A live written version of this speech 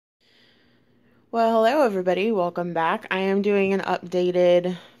Well, hello everybody, welcome back. I am doing an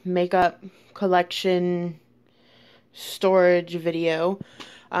updated makeup collection storage video.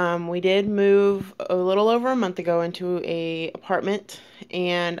 We did move a little over a month ago into a apartment,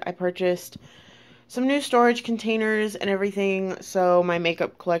 and I purchased some new storage containers and everything, so my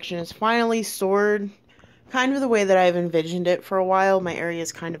makeup collection is finally stored kind of the way that I've envisioned it for a while. My area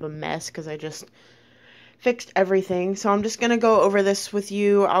is kind of a mess because I just fixed everything. So I'm just going to go over this with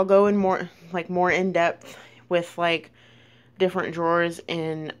you. I'll go in more in depth with different drawers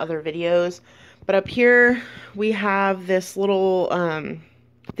in other videos. But up here we have this little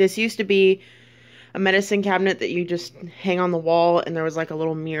this used to be a medicine cabinet that you just hang on the wall, and there was like a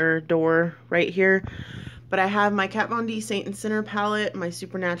little mirror door right here. But I have my Kat Von D Saint and Sinner palette, my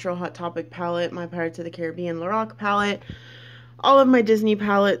Supernatural Hot Topic palette, my Pirates of the Caribbean Lorac palette, all of my Disney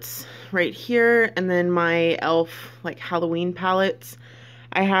palettes right here, and then my e.l.f. Halloween palettes.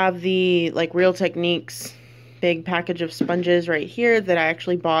 I have the Real Techniques big package of sponges right here that I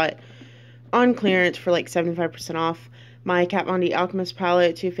actually bought on clearance for 75% off. My Kat Von D Alchemist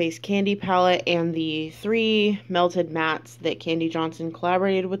palette, Too Faced Candy palette, and the 3 melted mattes that Candy Johnson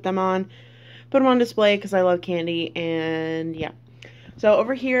collaborated with them on. Put them on display because I love candy, and yeah. So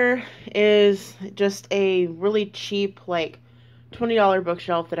over here is just a really cheap $20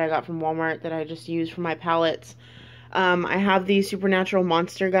 bookshelf that I got from Walmart that I just use for my palettes. I have the Supernatural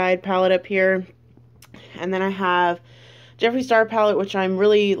Monster Guide palette up here, and then I have Jeffree Star palette, which I'm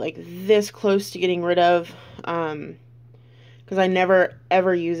really this close to getting rid of because I never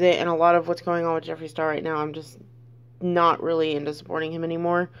ever use it, and a lot of what's going on with Jeffree Star right now, I'm just not really into supporting him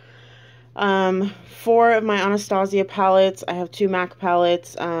anymore. 4 of my Anastasia palettes. I have 2 MAC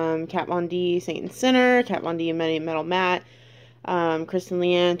palettes, Kat Von D Saint and Sinner, Kat Von D Metal Matte, Kristen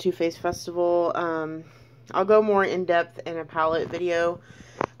Leanne, Too Faced Festival. I'll go more in depth in a palette video.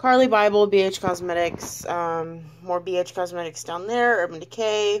 Carly Bible, BH Cosmetics, more BH Cosmetics down there, Urban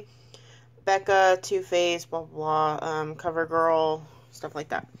Decay, Becca, Too Faced, blah blah blah, CoverGirl, stuff like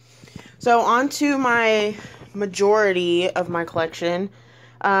that. So on to my majority of my collection.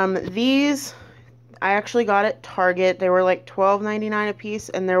 These I actually got at Target. They were $12.99 a piece,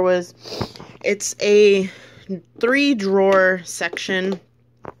 and it's a 3-drawer section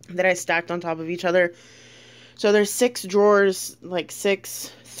that I stacked on top of each other. So there's 6 drawers,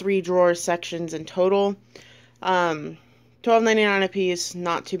 6 3-drawer sections in total. $12.99 a piece,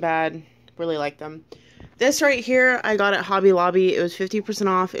 not too bad. Really like them. This right here I got at Hobby Lobby. It was 50%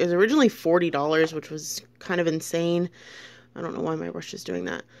 off. It was originally $40, which was kind of insane. I don't know why my brush is doing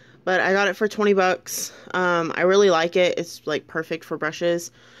that. But I got it for 20 bucks. I really like it. It's perfect for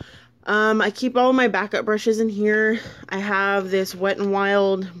brushes. I keep all of my backup brushes in here. I have this Wet n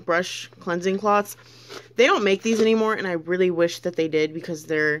Wild brush cleansing cloths. They don't make these anymore, and I really wish that they did because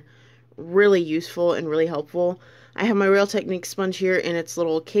they're really useful and really helpful. I have my Real Techniques sponge here in its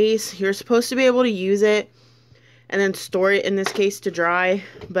little case. You're supposed to be able to use it and then store it in this case to dry,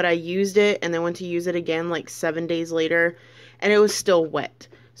 but I used it and then went to use it again 7 days later, and it was still wet.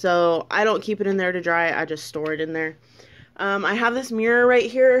 So I don't keep it in there to dry, I just store it in there. I have this mirror right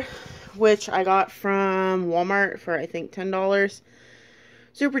here, which I got from Walmart for I think $10.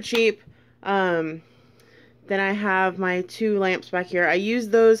 Super cheap. Then I have my 2 lamps back here. I use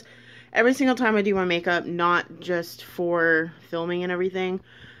those every single time I do my makeup, not just for filming and everything.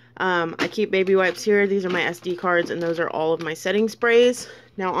 I keep baby wipes here. These are my SD cards, and those are all of my setting sprays.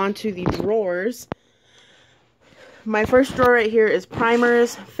 Now onto the drawers. My first drawer right here is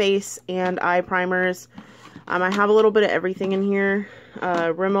primers, face and eye primers. I have a little bit of everything in here.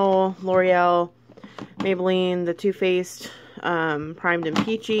 Rimmel, L'Oreal, Maybelline, the Too Faced, Primed and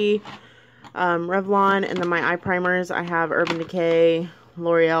Peachy, Revlon, and then my eye primers. I have Urban Decay,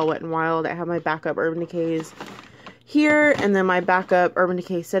 L'Oreal, Wet n Wild. I have my backup Urban Decays here, and then my backup Urban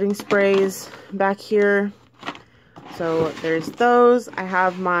Decay setting sprays back here. So there's those. I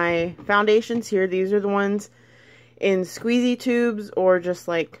have my foundations here. These are the ones in squeezy tubes or just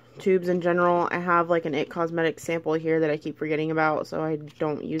tubes in general. I have an IT Cosmetics sample here that I keep forgetting about, so I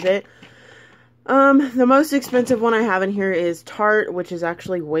don't use it. The most expensive one I have in here is Tarte, which is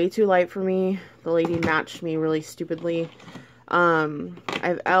actually way too light for me. The lady matched me really stupidly. I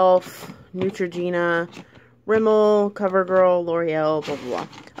have e.l.f., Neutrogena, Rimmel, CoverGirl, L'Oreal, blah, blah, blah.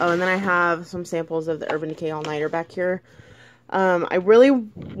 Oh, and then I have some samples of the Urban Decay All Nighter back here. I really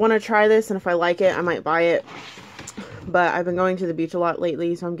want to try this, and if I like it, I might buy it. But I've been going to the beach a lot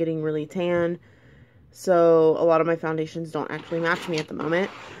lately, so I'm getting really tan. So a lot of my foundations don't actually match me at the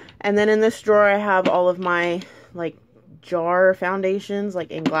moment. And then in this drawer, I have all of my, jar foundations,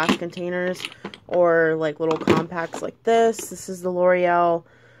 in glass containers. Or, little compacts like this. This is the L'Oreal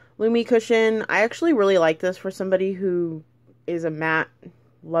Lumi cushion. I actually really like this for somebody who is a matte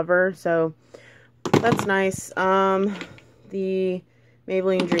lover, so that's nice. The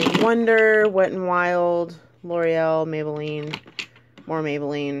Maybelline Dream Wonder, Wet n Wild, L'Oreal, Maybelline, more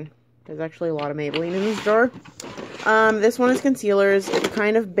Maybelline. There's actually a lot of Maybelline in this drawer. This one is concealers. It's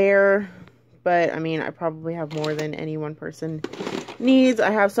kind of bare, but I mean, I probably have more than any one person needs. I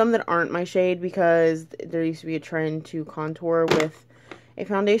have some that aren't my shade because there used to be a trend to contour with a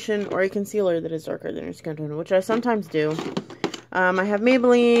foundation or a concealer that is darker than your skin tone, which I sometimes do. I have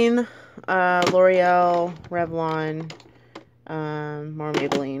Maybelline, L'Oreal, Revlon, more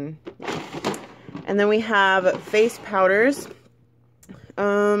Maybelline. Yeah. And then we have face powders.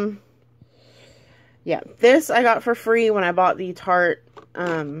 Yeah, this I got for free when I bought the Tarte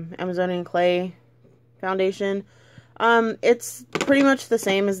Amazonian Clay foundation. It's pretty much the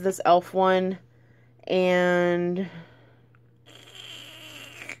same as this e.l.f. one, and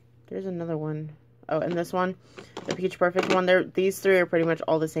there's another one. Oh, and this one, the Peach Perfect one. These three are pretty much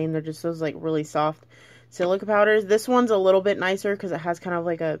all the same. They're just those like really soft silica powders. This one's a little bit nicer because it has kind of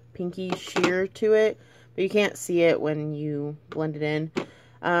like a pinky sheer to it, but you can't see it when you blend it in.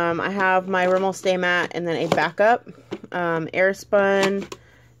 I have my Rimmel Stay Matte and then a backup, Airspun,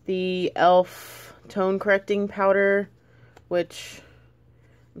 the e.l.f. tone correcting powder, which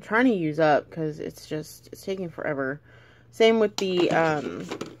I'm trying to use up because it's taking forever. Same with the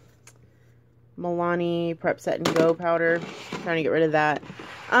Milani Prep Set and Go powder. I'm trying to get rid of that.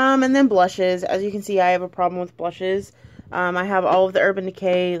 And then blushes. As you can see, I have a problem with blushes. I have all of the Urban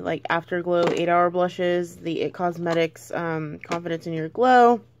Decay, like, Afterglow 8-hour blushes, the It Cosmetics Confidence in Your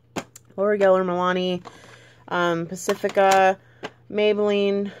Glow, L'Oreal or Milani, Pacifica,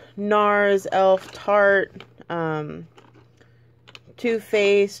 Maybelline, NARS, e.l.f., Tarte, Too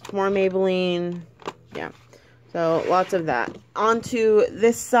Faced, more Maybelline, yeah, so lots of that. Onto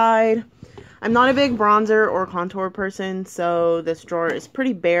this side, I'm not a big bronzer or contour person, so this drawer is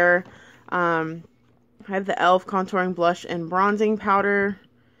pretty bare. I have the e.l.f. contouring blush and bronzing powder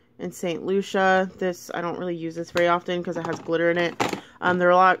in St. Lucia. This, I don't really use this very often because it has glitter in it. The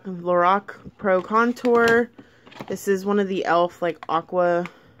Lorac Pro Contour. This is one of the e.l.f. like aqua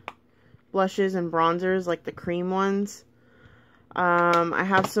blushes and bronzers, like the cream ones. I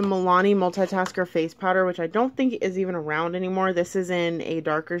have some Milani Multitasker face powder, which I don't think is even around anymore. This is in a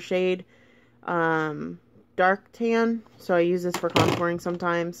darker shade, dark tan. So I use this for contouring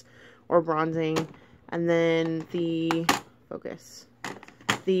sometimes or bronzing. And then the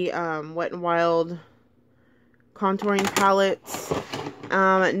Wet n Wild contouring palettes.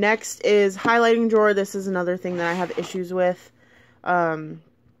 Next is highlighting drawer. This is another thing that I have issues with. I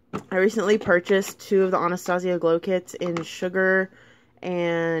recently purchased 2 of the Anastasia Glow Kits in Sugar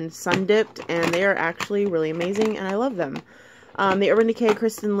and Sun Dipped, and they are actually really amazing, and I love them. The Urban Decay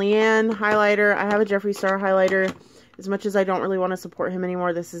Kristen Leanne highlighter. I have a Jeffree Star highlighter. As much as I don't really want to support him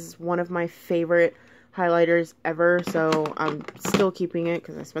anymore, this is one of my favorite highlighters ever, so I'm still keeping it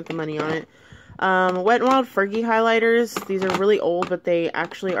because I spent the money on it. Wet n Wild Fergie highlighters. These are really old, but they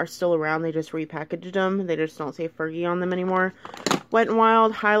actually are still around. They just repackaged them. They just don't say Fergie on them anymore. Wet n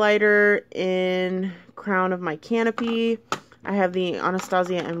Wild highlighter in Crown of My Canopy. I have the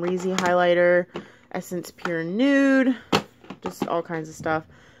Anastasia Amrezy highlighter, Essence Pure Nude, just all kinds of stuff.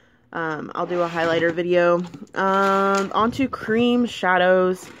 I'll do a highlighter video. Onto cream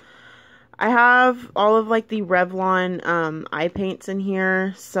shadows. I have all of like the Revlon eye paints in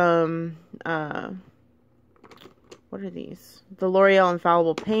here. Some what are these? The L'Oreal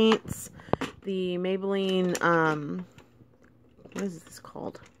Infallible paints. The Maybelline what is this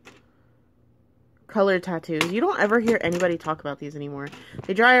called? Color tattoos. You don't ever hear anybody talk about these anymore.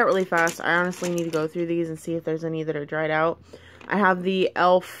 They dry out really fast. I honestly need to go through these and see if there's any that are dried out. I have the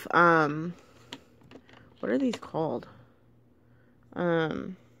e.l.f. What are these called?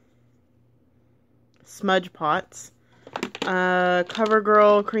 Smudge pots.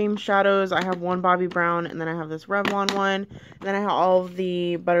 CoverGirl cream shadows. I have one Bobbi Brown, and then I have this Revlon one. And then I have all of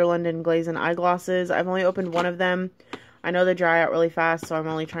the Butter London Glaze and eyeglosses. I've only opened one of them. I know they dry out really fast, so I'm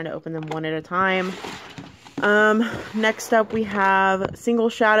only trying to open them one at a time. Next up we have single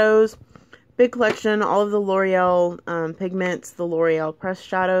shadows. Big collection, all of the L'Oreal pigments, the L'Oreal pressed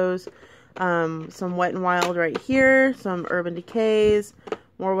shadows. Some Wet n Wild right here, some Urban Decays,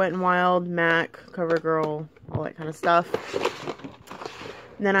 more Wet n Wild, MAC, CoverGirl, all that kind of stuff.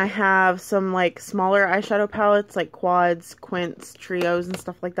 And then I have some like smaller eyeshadow palettes like quads, quints, trios, and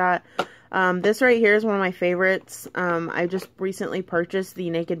stuff like that. This right here is one of my favorites. I just recently purchased the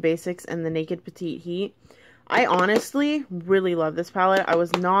Naked Basics and the Naked Petite Heat. I honestly really love this palette. I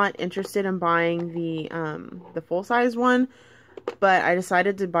was not interested in buying the full-size one, But I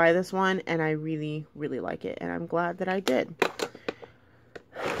decided to buy this one, and I really, really like it, and I'm glad that I did.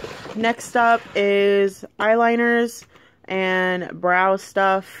 Next up is eyeliners and brow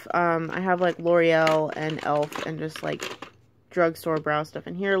stuff. I have like L'Oreal and e.l.f. and just like drugstore brow stuff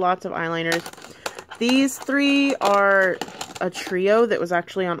in here. Lots of eyeliners. These three are a trio that was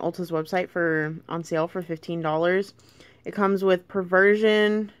actually on Ulta's website on sale for $15. It comes with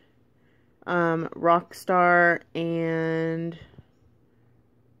Perversion, Rockstar, and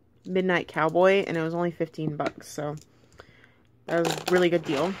Midnight Cowboy, and it was only 15 bucks, so that was a really good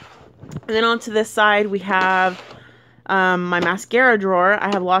deal. And then onto this side, we have my mascara drawer.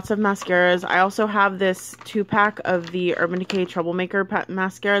 I have lots of mascaras. I also have this 2-pack of the Urban Decay Troublemaker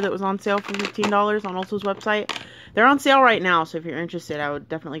mascara that was on sale for $15 on Ulta's website. They're on sale right now, so if you're interested, I would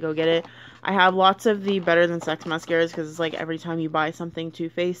definitely go get it. I have lots of the Better Than Sex mascaras, because it's like every time you buy something Too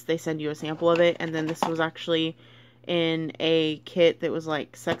Faced, they send you a sample of it, and then this was actually in a kit that was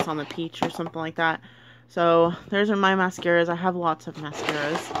like Sex on the Peach or something like that. So those are my mascaras. I have lots of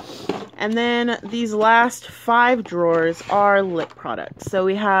mascaras. And then these last 5 drawers are lip products. So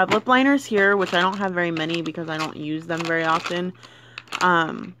we have lip liners here, which I don't have very many because I don't use them very often.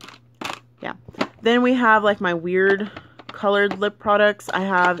 Yeah. Then we have like my weird colored lip products. I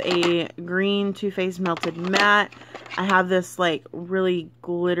have a green Too Faced Melted Matte. I have this like really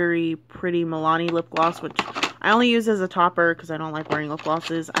glittery, pretty Milani lip gloss, which I only use as a topper because I don't like wearing lip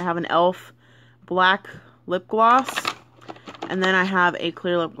glosses. I have an e.l.f. black lip gloss. And then I have a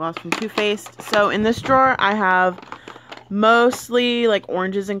clear lip gloss from Too Faced. So in this drawer, I have mostly like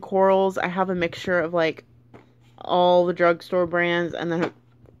oranges and corals. I have a mixture of like all the drugstore brands, and then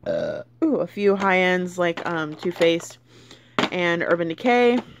a few high ends like Too Faced and Urban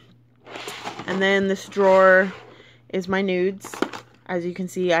Decay. And then this drawer is my nudes. As you can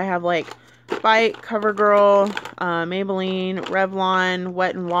see, I have like Bite, CoverGirl, Maybelline, Revlon,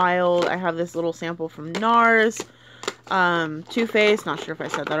 Wet n Wild. I have this little sample from NARS. Too Faced, not sure if I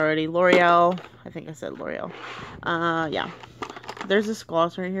said that already. L'Oreal, I think I said L'Oreal. Yeah. There's this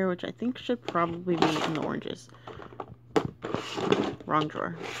gloss right here, which I think should probably be in the oranges. Wrong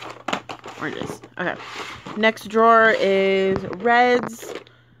drawer. Oranges. Okay. Next drawer is reds.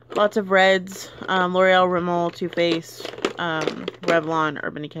 Lots of reds. L'Oreal, Rimmel, Too Faced, Revlon,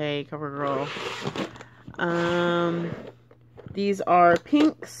 Urban Decay, CoverGirl. These are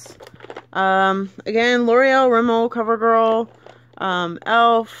pinks. Again, L'Oreal, Rimmel, CoverGirl,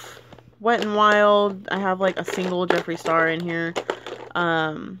 e.l.f., Wet n Wild. I have like a single Jeffree Star in here.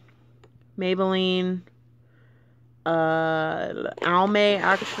 Maybelline, Almay,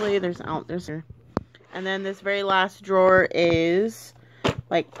 actually. There's here. And then this very last drawer is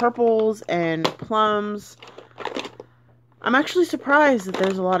like purples and plums. I'm actually surprised that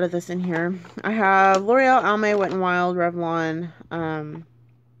there's a lot of this in here. I have L'Oreal, Almay, Wet n Wild, Revlon,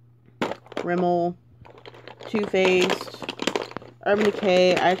 Rimmel, Too Faced, Urban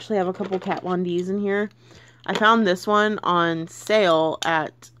Decay. I actually have a couple Kat Von D's in here. I found this one on sale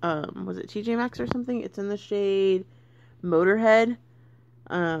at, was it TJ Maxx or something? It's in the shade Motorhead.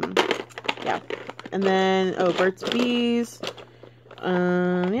 Yeah. And then, Burt's Bees.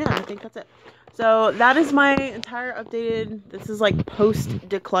 Yeah, I think that's it. So that is my entire updated, this is like post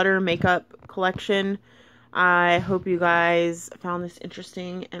declutter makeup collection. I hope you guys found this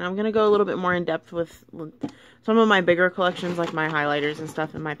interesting, and I'm going to go a little bit more in depth with some of my bigger collections, like my highlighters and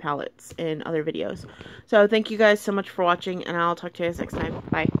stuff and my palettes in other videos. So thank you guys so much for watching, and I'll talk to you guys next time.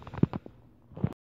 Bye.